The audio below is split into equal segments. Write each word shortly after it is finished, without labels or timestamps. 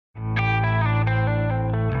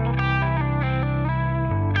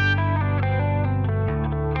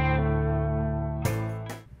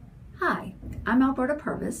I'm Alberta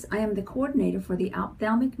Purvis. I am the coordinator for the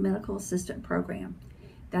Ophthalmic Medical Assistant program.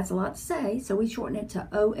 That's a lot to say, so we shorten it to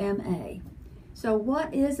OMA. So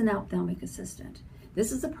what is an ophthalmic assistant?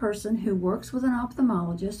 This is a person who works with an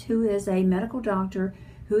ophthalmologist who is a medical doctor,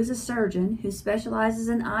 who is a surgeon, who specializes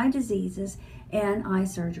in eye diseases and eye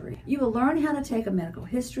surgery. You will learn how to take a medical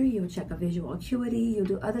history, you'll check a visual acuity, you'll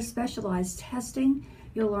do other specialized testing,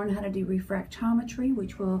 you'll learn how to do refractometry,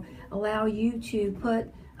 which will allow you to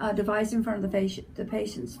put a device in front of the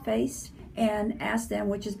patient's face and ask them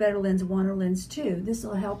which is better, lens 1 or lens 2. This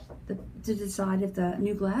will help to decide if the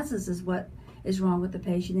new glasses is what is wrong with the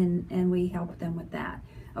patient, and we help them with that.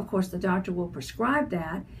 Of course, the doctor will prescribe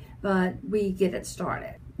that, but we get it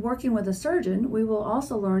started. Working with a surgeon, we will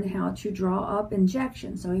also learn how to draw up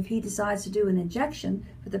injections. So if he decides to do an injection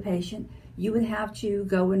for the patient, you would have to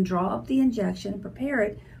go and draw up the injection and prepare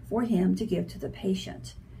it for him to give to the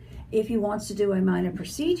patient. If he wants to do a minor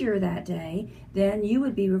procedure that day, then you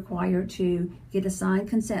would be required to get a signed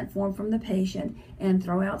consent form from the patient and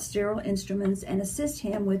throw out sterile instruments and assist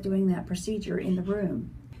him with doing that procedure in the room.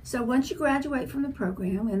 So once you graduate from the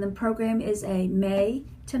program, and the program is a May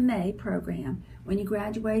to May program, when you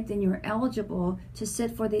graduate, then you're eligible to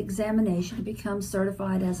sit for the examination to become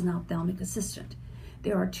certified as an ophthalmic assistant.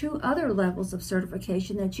 There are 2 other levels of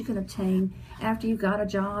certification that you can obtain after you got a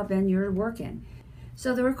job and you're working.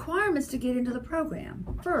 So the requirements to get into the program: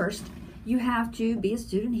 first, you have to be a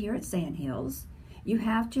student here at Sandhills. You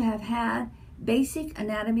have to have had basic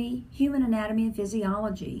anatomy, human anatomy and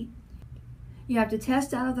physiology. You have to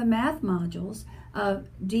test out of the math modules of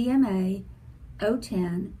DMA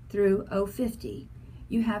 010 through 050.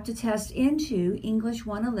 You have to test into English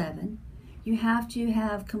 111. You have to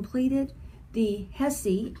have completed the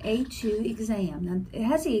HESI A2 exam. Now, the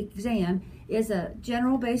HESI exam is a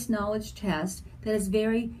general based knowledge test that is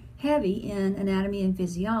very heavy in anatomy and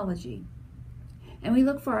physiology. And we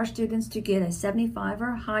look for our students to get a 75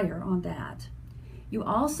 or higher on that. You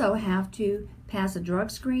also have to pass a drug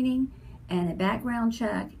screening and a background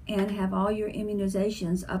check and have all your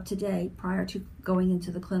immunizations up to date prior to going into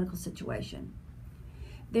the clinical situation.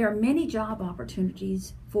 There are many job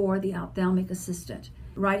opportunities for the ophthalmic assistant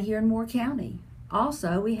right here in Moore County.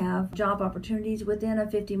 Also, we have job opportunities within a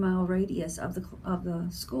 50-mile radius of the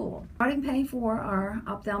school. Starting pay for our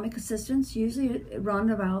ophthalmic assistants usually run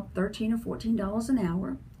about $13 or $14 an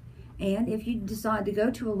hour. And if you decide to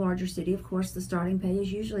go to a larger city, of course, the starting pay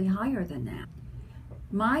is usually higher than that.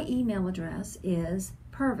 My email address is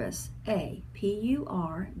Purvis, P-U-R-V-I-S-A,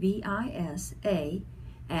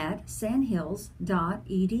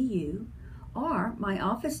 @sandhills.edu, or my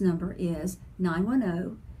office number is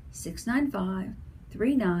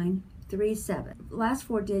 910-695-3937. Last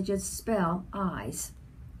 4 digits spell eyes.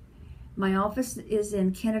 My office is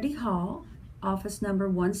in Kennedy Hall, office number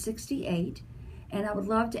 168, and I would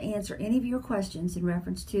love to answer any of your questions in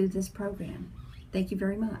reference to this program. Thank you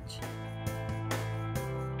very much.